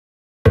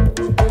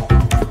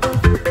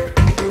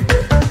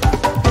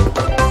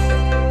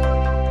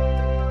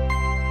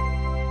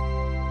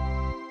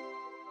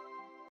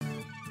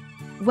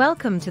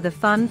Welcome to the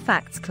Fun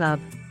Facts Club.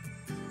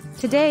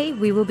 Today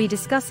we will be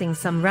discussing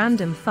some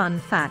random fun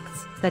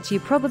facts that you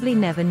probably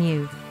never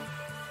knew.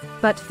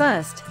 But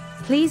first,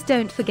 please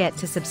don't forget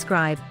to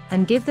subscribe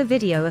and give the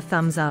video a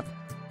thumbs up.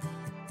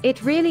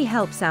 It really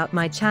helps out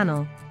my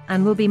channel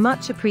and will be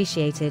much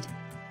appreciated.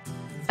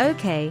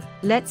 Okay,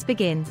 let's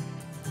begin.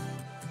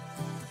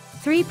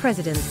 3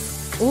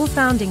 presidents, all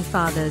founding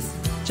fathers,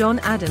 John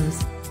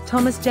Adams,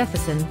 Thomas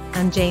Jefferson,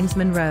 and James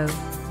Monroe,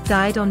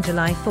 died on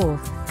July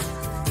 4th.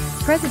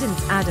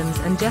 Presidents Adams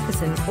and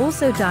Jefferson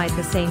also died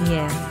the same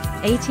year,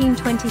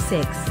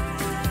 1826.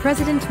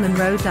 President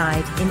Monroe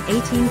died in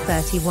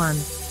 1831.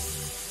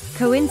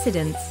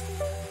 Coincidence?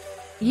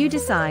 You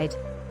decide.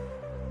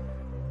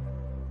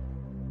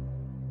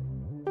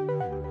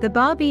 The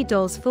Barbie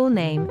doll's full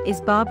name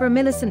is Barbara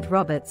Millicent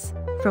Roberts,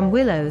 from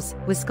Willows,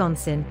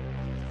 Wisconsin.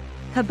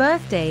 Her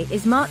birthday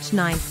is March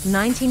 9,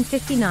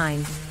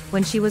 1959,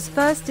 when she was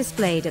first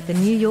displayed at the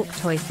New York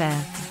Toy Fair.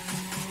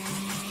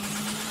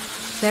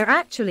 There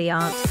actually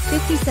aren't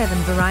 57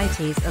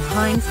 varieties of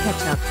Heinz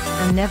ketchup,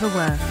 and never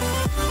were.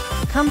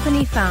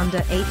 Company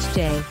founder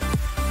H.J.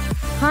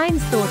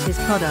 Heinz thought his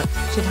product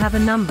should have a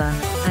number,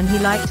 and he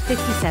liked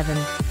 57.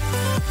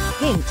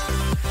 Hint: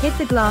 hit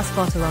the glass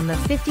bottle on the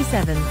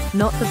 57,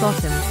 not the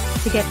bottom,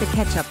 to get the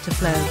ketchup to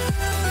flow.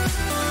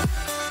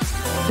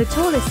 The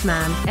tallest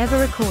man ever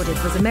recorded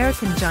was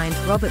American giant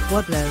Robert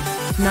Wadlow,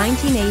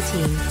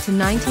 1918 to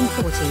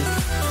 1940,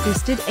 who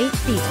stood 8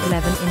 feet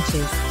 11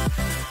 inches.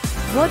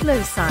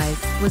 Wadlow's size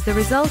was the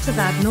result of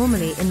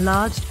abnormally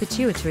enlarged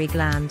pituitary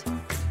gland.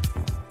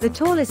 The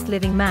tallest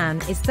living man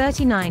is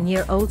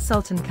 39-year-old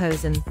Sultan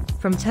Kozan,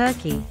 from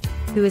Turkey,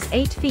 who is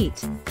 8 feet,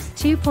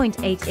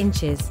 2.8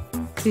 inches,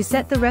 who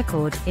set the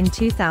record in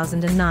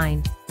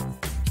 2009.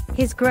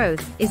 His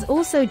growth is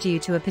also due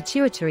to a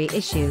pituitary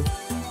issue.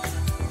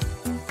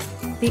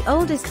 The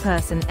oldest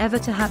person ever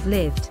to have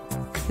lived,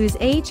 whose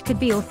age could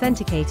be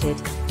authenticated,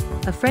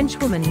 a French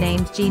woman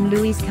named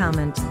Jean-Louise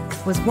Calment,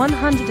 was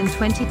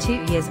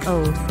 122 years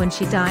old when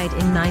she died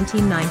in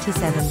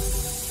 1997.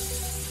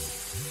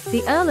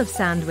 The Earl of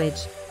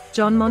Sandwich,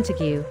 John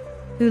Montagu,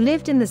 who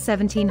lived in the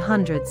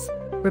 1700s,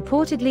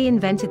 reportedly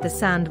invented the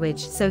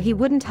sandwich so he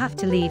wouldn't have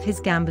to leave his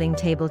gambling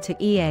table to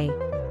EA.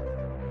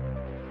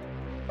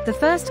 The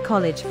first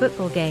college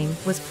football game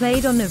was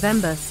played on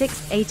November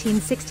 6,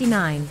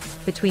 1869,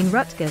 between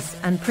Rutgers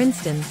and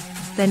Princeton,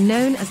 then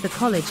known as the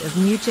College of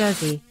New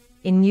Jersey,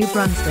 in New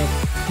Brunswick,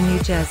 New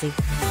Jersey.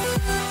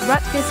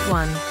 Rutgers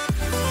won.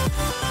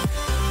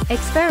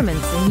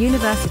 Experiments in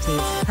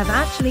universities have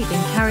actually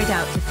been carried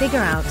out to figure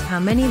out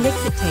how many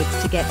licks it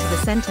takes to get to the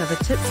center of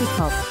a Tootsie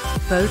Pop,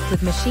 both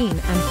with machine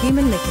and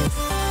human lickers,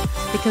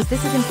 because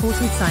this is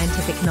important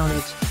scientific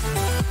knowledge.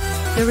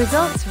 The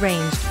results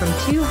ranged from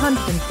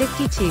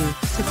 252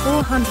 to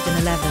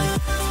 411.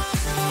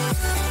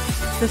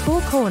 The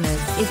Four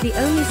Corners is the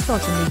only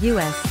spot in the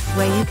US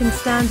where you can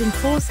stand in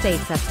 4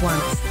 states at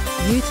once: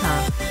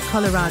 Utah,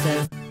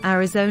 Colorado,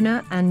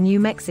 Arizona, and New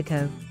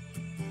Mexico.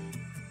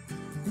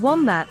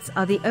 Wombats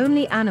are the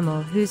only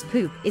animal whose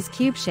poop is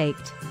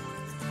cube-shaped.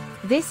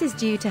 This is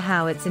due to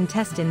how its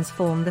intestines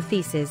form the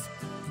feces.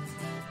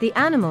 The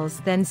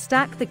animals then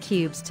stack the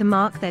cubes to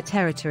mark their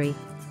territory.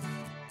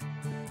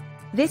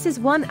 This is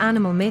one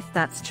animal myth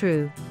that's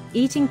true: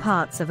 eating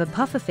parts of a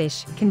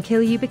pufferfish can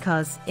kill you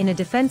because, in a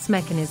defense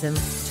mechanism,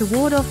 to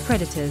ward off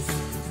predators,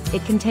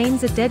 it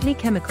contains a deadly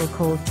chemical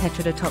called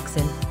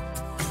tetrodotoxin.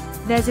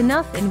 There's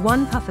enough in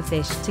one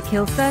pufferfish to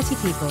kill 30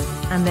 people,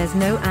 and there's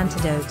no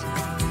antidote.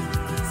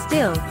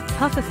 Still,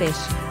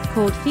 pufferfish,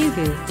 called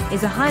fugu,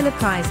 is a highly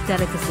prized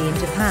delicacy in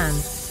Japan,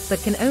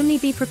 but can only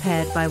be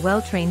prepared by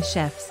well-trained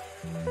chefs.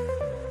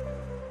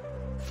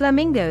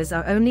 Flamingos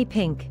are only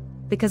pink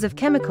because of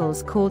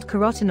chemicals called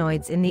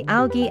carotenoids in the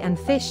algae and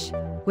fish,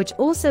 which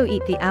also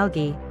eat the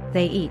algae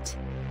they eat.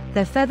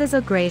 Their feathers are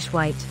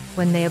grayish-white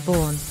when they are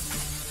born.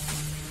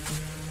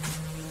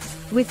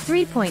 With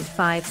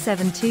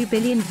 3.572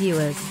 billion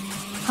viewers,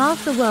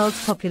 half the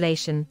world's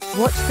population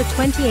watched the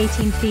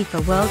 2018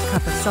 FIFA World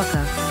Cup of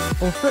Soccer,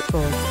 or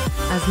football,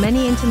 as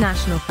many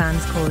international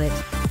fans call it,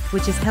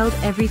 which is held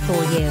every 4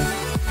 years.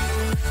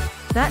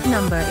 That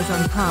number is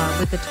on par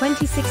with the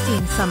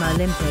 2016 Summer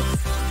Olympics,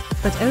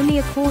 but only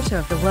a quarter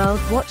of the world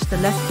watched the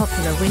less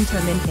popular Winter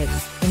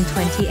Olympics in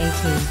 2018.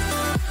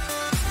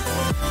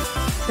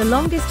 The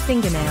longest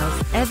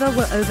fingernails ever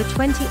were over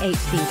 28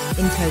 feet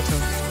in total.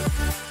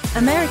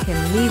 American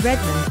Lee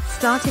Redmond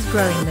started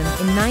growing them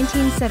in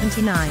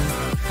 1979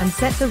 and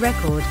set the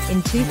record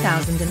in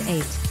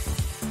 2008.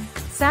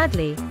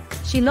 Sadly,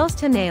 she lost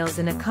her nails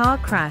in a car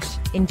crash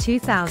in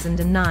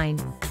 2009.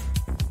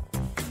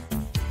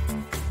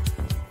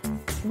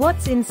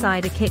 What's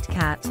inside a Kit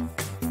Kat?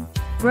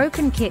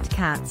 Broken Kit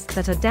Kats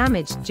that are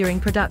damaged during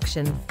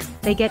production,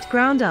 they get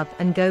ground up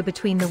and go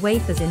between the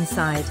wafers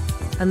inside,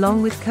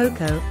 along with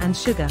cocoa and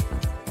sugar.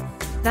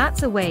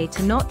 That's a way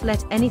to not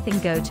let anything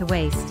go to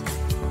waste.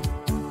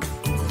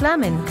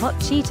 Flamin Hot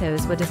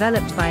Cheetos were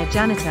developed by a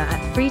janitor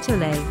at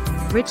Frito-Lay,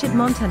 Richard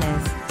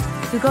Montanez,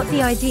 who got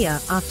the idea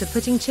after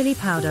putting chili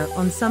powder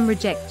on some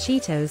reject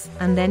Cheetos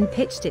and then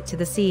pitched it to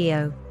the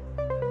CEO.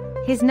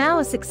 He's now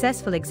a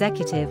successful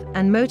executive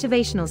and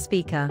motivational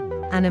speaker,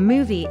 and a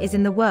movie is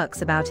in the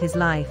works about his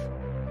life.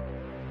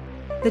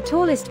 The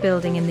tallest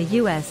building in the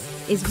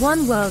US is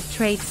One World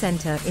Trade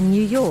Center in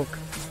New York,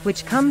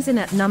 which comes in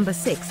at number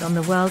 6 on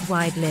the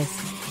worldwide list.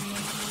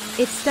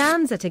 It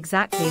stands at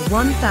exactly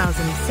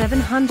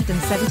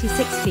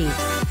 1,776 feet,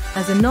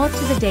 as a nod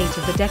to the date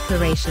of the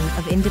Declaration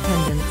of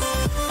Independence.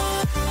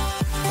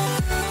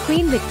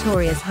 Queen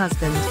Victoria's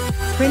husband,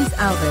 Prince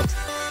Albert,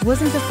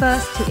 wasn't the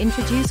first to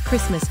introduce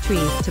Christmas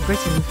trees to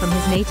Britain from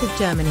his native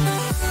Germany.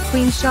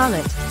 Queen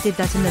Charlotte did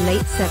that in the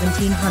late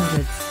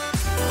 1700s.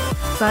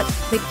 But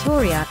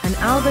Victoria and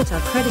Albert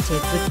are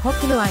credited with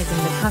popularizing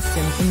the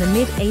custom in the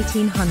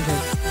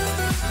mid-1800s.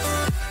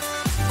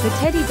 The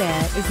teddy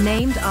bear is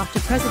named after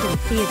President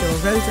Theodore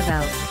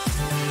Roosevelt.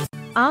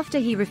 After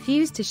he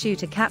refused to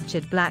shoot a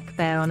captured black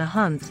bear on a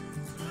hunt,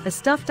 a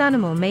stuffed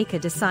animal maker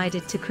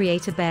decided to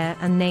create a bear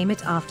and name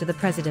it after the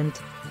president.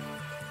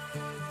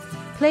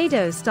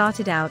 Play-Doh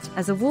started out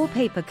as a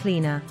wallpaper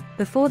cleaner,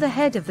 before the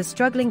head of the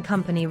struggling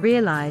company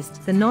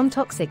realized the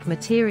non-toxic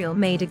material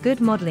made a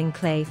good modeling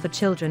clay for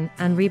children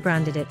and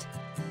rebranded it.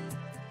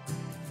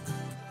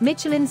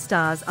 Michelin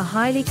stars are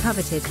highly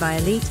coveted by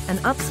elite and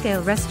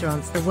upscale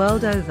restaurants the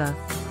world over,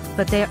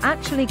 but they're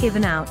actually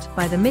given out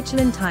by the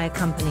Michelin tire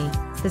company,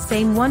 the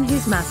same one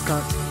whose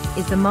mascot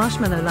is the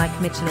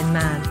marshmallow-like Michelin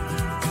Man.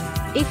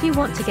 If you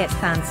want to get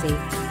fancy,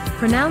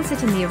 pronounce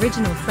it in the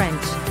original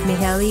French,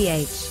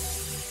 Michelin.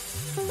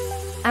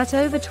 At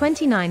over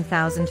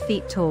 29,000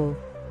 feet tall,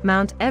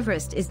 Mount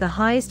Everest is the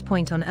highest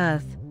point on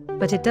Earth,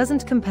 but it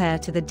doesn't compare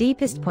to the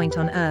deepest point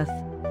on Earth,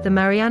 the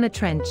Mariana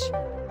Trench,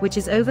 which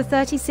is over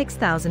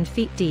 36,000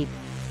 feet deep,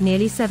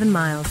 nearly 7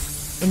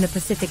 miles, in the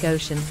Pacific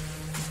Ocean.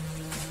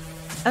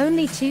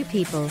 Only 2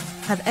 people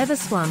have ever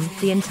swum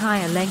the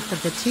entire length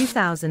of the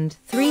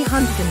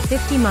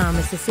 2,350-mile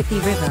Mississippi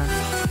River.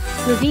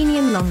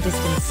 Slovenian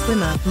long-distance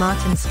swimmer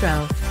Martin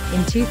Strel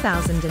in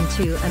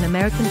 2002 and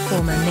American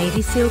former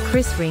Navy SEAL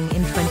Chris Ring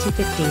in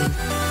 2015.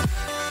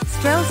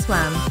 Strel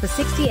swam for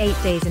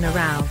 68 days in a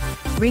row.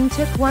 Ring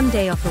took 1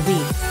 day off a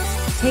week,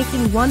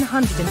 taking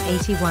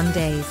 181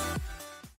 days.